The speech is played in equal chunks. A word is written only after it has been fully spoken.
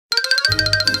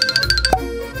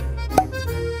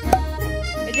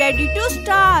Ready to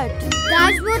start.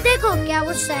 Guys वो देखो, क्या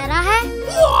वो सहरा है?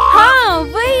 हाँ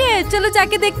वही है, चलो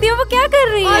जाके देखती हूँ वो क्या कर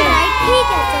रही है। ठीक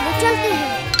है, चलो चलते हैं।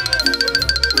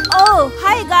 ओह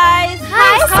हाय गाइस।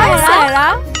 हाय सहरा।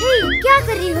 क्या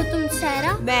कर रही हो तुम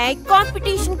सहरा? मैं एक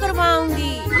कंपटीशन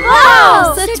करवाऊंगी।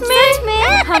 सच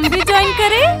में? हम भी ज्वाइन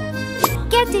करें?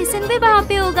 क्या जेसन भी वहाँ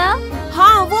पे होगा?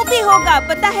 हाँ वो भी होगा।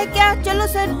 पता है क्या, चलो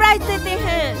सरप्राइज देते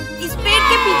हैं। इस पेड़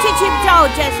के पीछे छिप जाओ,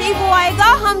 जैसे ही वो आएगा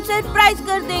हम सरप्राइज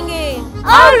कर देंगे।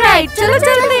 ऑलराइट, चलो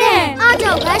चलते हैं। आ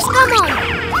जाओ गाइस, कम ऑन।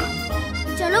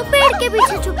 चलो पेड़ के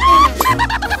पीछे छुपते हैं।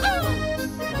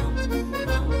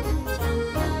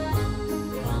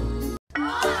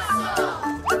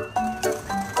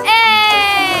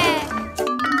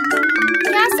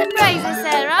 क्या सरप्राइज है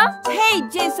सहरा? हे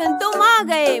जेसन, तुम आ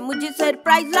गए, मुझे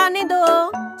सरप्राइज लाने दो।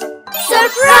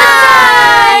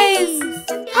 सरप्राइज!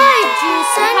 हाय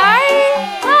जेसन।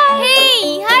 हे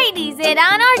हाइडी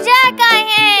ज़िदान और जैक आए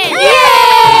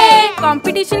हैं।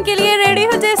 कंपटीशन के लिए रेडी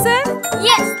हो जेसन?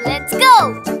 Yes, let's go.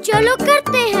 चलो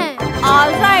करते हैं।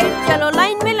 ऑलराइट, चलो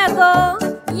लाइन में लगो।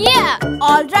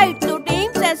 ऑलराइट, तो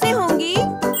टीम्स ऐसे होंगी,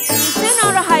 जेसन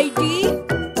और हाइडी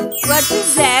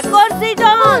वर्सेस जैक और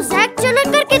ज़िदान। जैक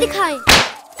चलो करके दिखाए।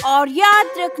 और याद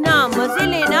रखना, मजे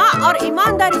लेना और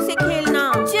ईमानदारी से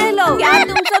खेलना। चलो, क्या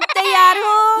तुम सब तैयार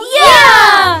हो?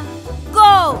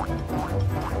 गो।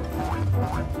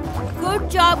 Good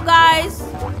job guys.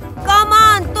 Come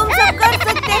on, तुम सब कर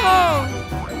सकते हो।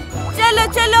 चलो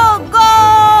चलो, गो।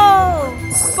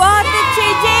 बहुत अच्छे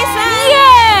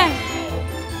जेसन।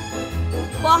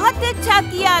 बहुत अच्छा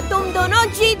किया, तुम दोनों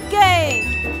जीत गए।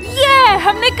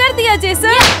 हमने कर दिया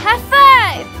जेसन। High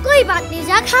five. कोई बात नहीं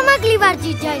जैक, हम अगली बार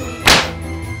जीत जाएंगे।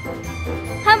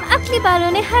 हम अगली बार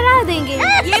उन्हें हरा देंगे।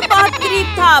 ये बहुत करीब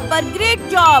था, पर ग्रेट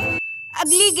जॉब।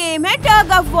 अगली गेम है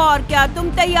टग ऑफ वॉर। क्या तुम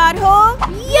तैयार हो?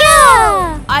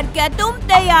 और क्या तुम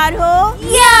तैयार हो?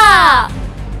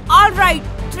 Alright,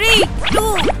 3, 2,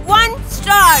 1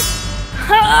 start.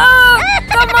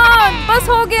 कम ऑन, बस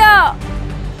हो गया।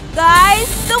 गाइस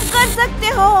तुम कर सकते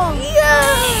हो।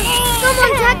 कम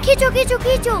ऑन जैक, खींचो खींचो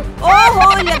खींचो। ओहो,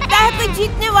 लगता है कोई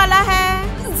जीतने वाला है।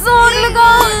 जोर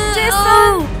लगाओ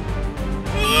जेसन।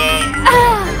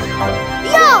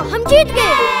 हम जीत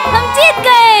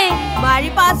गए। हमारे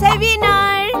पास है विनर।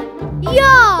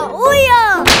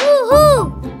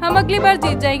 हम अगली बार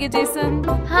जीत जाएंगे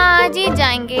जेसन। हाँ जीत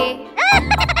जाएंगे।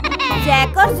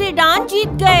 जैक और ज़िदान जीत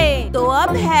गए, तो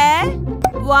अब है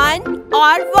 1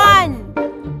 और 1।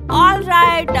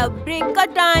 ऑलराइट, अब ब्रेक का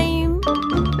टाइम।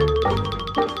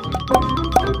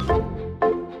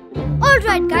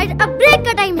 ऑलराइट गाइस, अब ब्रेक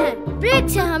का टाइम है। ब्रेक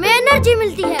से हमें एनर्जी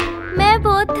मिलती है। मैं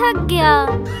बहुत थक गया।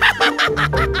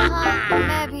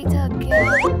 मैं भी थक गया।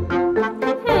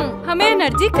 हमें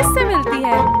एनर्जी किससे मिलती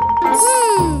है?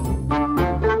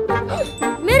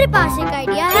 मेरे पास एक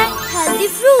आइडिया है, हेल्दी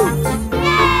फ्रूट्स।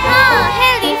 हाँ,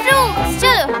 हेल्दी फ्रूट्स।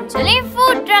 चलो हम चले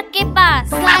फूड ट्रक के पास।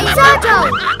 गाइस आ जाओ।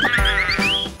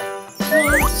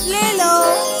 फ्रूट्स ले लो,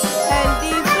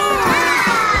 हेल्दी फ्रूट।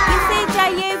 किसे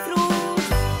चाहिए फ्रूट?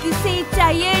 किसे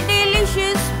चाहिए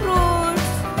डिलीशियस फ्रूट्स?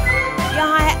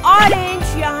 यहाँ है ऑरेंज,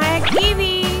 यहाँ है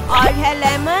कीवी, और है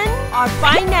लेमन और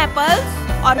पाइनएप्पल्स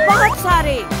और बहुत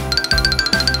सारे।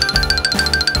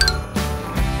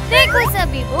 देखो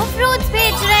सभी वो फ्रूट्स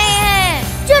बेच रहे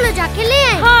हैं। चलो जाके ले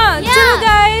आए। हाँ चलो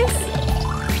गाइस।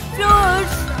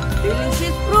 फ्रूट्स,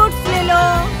 डिलीशियस फ्रूट्स ले लो।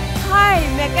 हाय,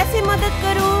 मैं कैसे मदद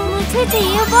करूँ? मुझे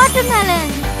चाहिए वाटरमेलन।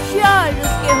 श्योर,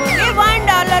 उसके होंगे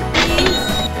 $1 प्लीज।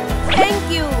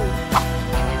 Thank you.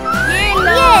 ये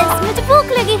लो। यस, मुझे भूख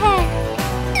लगी है।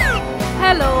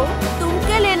 हेलो, तुम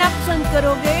क्या लेना पसंद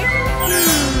करोगे?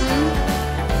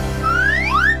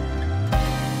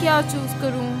 क्या चूज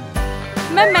करूं?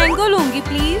 मैं मैंगो लूंगी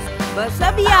प्लीज। बस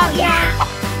अभी आ गया।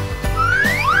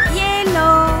 ये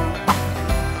लो।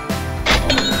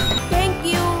 Thank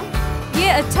you. ये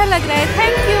अच्छा लग रहा है,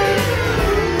 थैंक यू।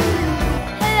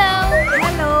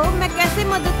 हेलो, मैं कैसे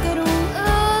मदद करूं?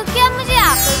 क्या मुझे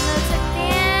एप्पल मिल सकते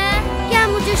हैं? क्या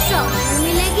मुझे स्ट्रॉबेरी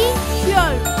मिलेगी?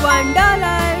 श्योर,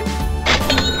 $1।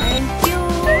 Thank you.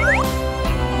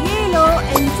 ये लो,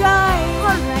 एंजॉय।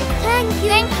 Alright,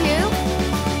 thank you.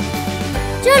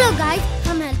 चलो गाइस,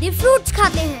 हम हेल्दी फ्रूट्स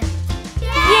खाते हैं।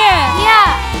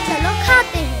 चलो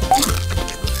खाते हैं।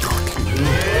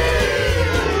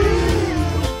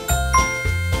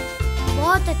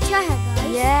 बहुत अच्छा है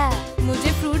गाइस।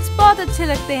 मुझे फ्रूट्स बहुत अच्छे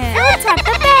लगते हैं। Fruits are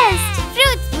the best.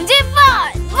 Fruits मुझे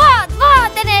बहुत बहुत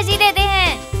बहुत एनर्जी देते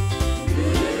हैं।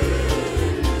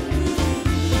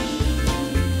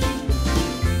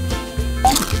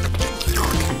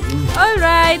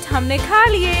 ऑलराइट, हमने खा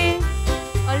लिए।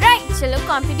 ऑलराइट, चलो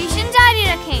कंपटीशन जारी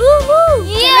रखें। चलो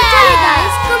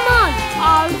गाइस, कम ऑन।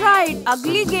 ऑलराइट,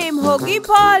 अगली गेम होगी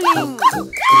बॉलिंग।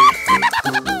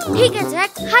 ठीक है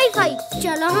जैक, हाई फाइव।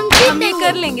 चलो हम जीतेंगे।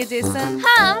 कर लेंगे जेसन।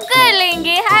 हाँ, हम कर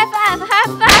लेंगे। हाई फाइव, हाई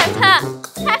फाइव, हाँ,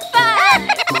 हाई फाइव।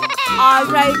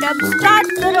 ऑलराइट, अब स्टार्ट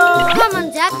करो। Come on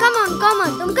Jack, come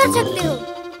on, तुम कर सकते हो।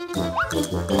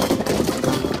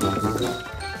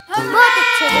 बहुत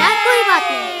अच्छे जैक, कोई बात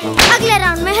नहीं, अगले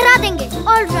राउंड में हरा देंगे।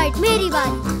 ऑलराइट, मेरी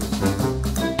बारी।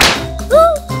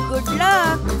 Good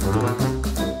luck.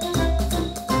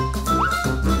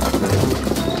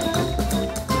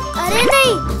 अरे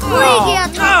नहीं, हो ही गया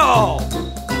था।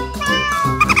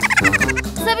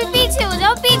 सभी पीछे हो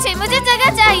जाओ, पीछे, मुझे जगह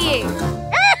चाहिए।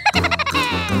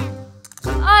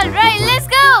 Alright, let's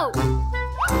go.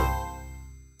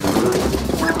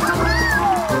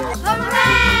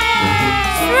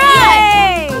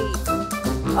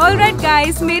 Alright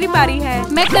guys, मेरी बारी है,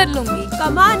 मैं कर लूंगी।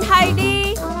 Come on Heidi.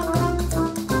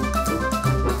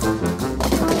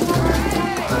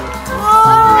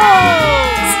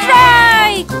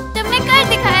 स्ट्राइक! तुमने कर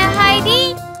दिखाया हाइडी।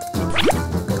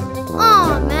 ओह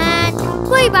मैन,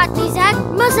 कोई बात नहीं जैक,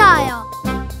 मजा आया।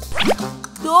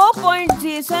 2 पॉइंट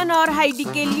जेसन और हाइडी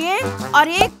के लिए और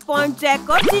 1 पॉइंट जैक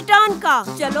और जिडान का।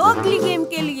 चलो अगली गेम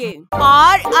के लिए।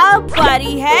 और अब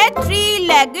बारी है 3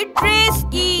 लेगेड रेस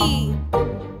की।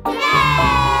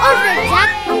 ऑलराइट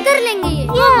जैक, हम कर लेंगे ये।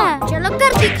 चलो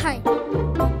कर दिखाएं।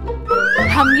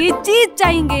 हम ये जीत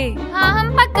जाएंगे। हाँ, हम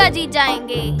पक्का जीत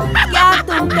जाएंगे। क्या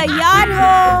तुम तैयार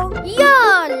हो? या,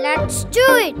 let's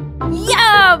do it.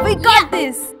 We got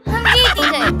this. हम जीत ही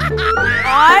गए।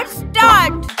 और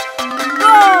स्टार्ट।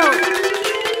 गो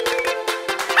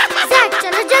जैक,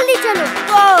 चलो जल्दी चलो।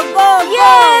 गो गो।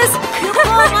 यस।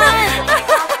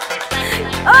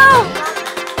 ओह,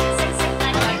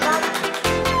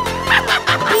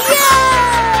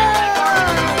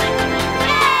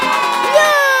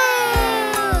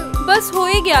 बस हो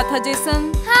ही गया था जेसन।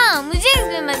 हाँ, मुझे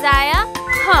इसमें मजा आया।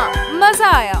 हाँ, मजा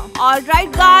आया। ऑलराइट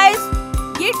गाइस,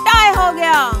 ये टाई हो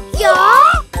गया। क्या?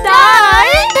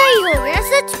 टाई हो गया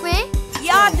सच में?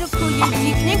 याद रखो, ये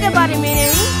जीतने के बारे में नहीं,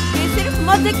 ये सिर्फ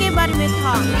मजे के बारे में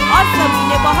था। और सभी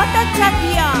ने बहुत अच्छा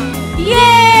किया।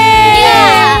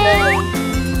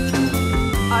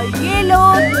 और ये लो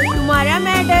तुम्हारा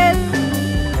मेडल।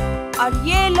 और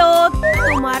ये लो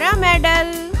तुम्हारा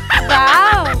मेडल।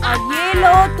 और ये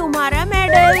लो तुम्हारा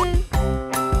मेडल।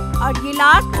 और ये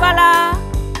लास्ट वाला,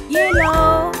 ये लो।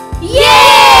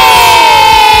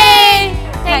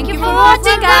 Thank you for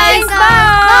watching guys.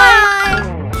 Bye.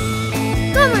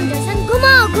 Come on Jason,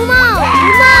 घुमाओ।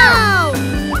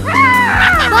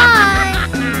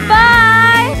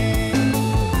 Bye.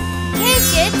 Hey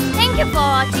kids, thank you for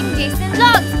watching Jason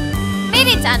Vlogs.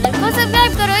 मेरे चैनल को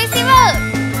सब्सक्राइब करो इसी वक्त।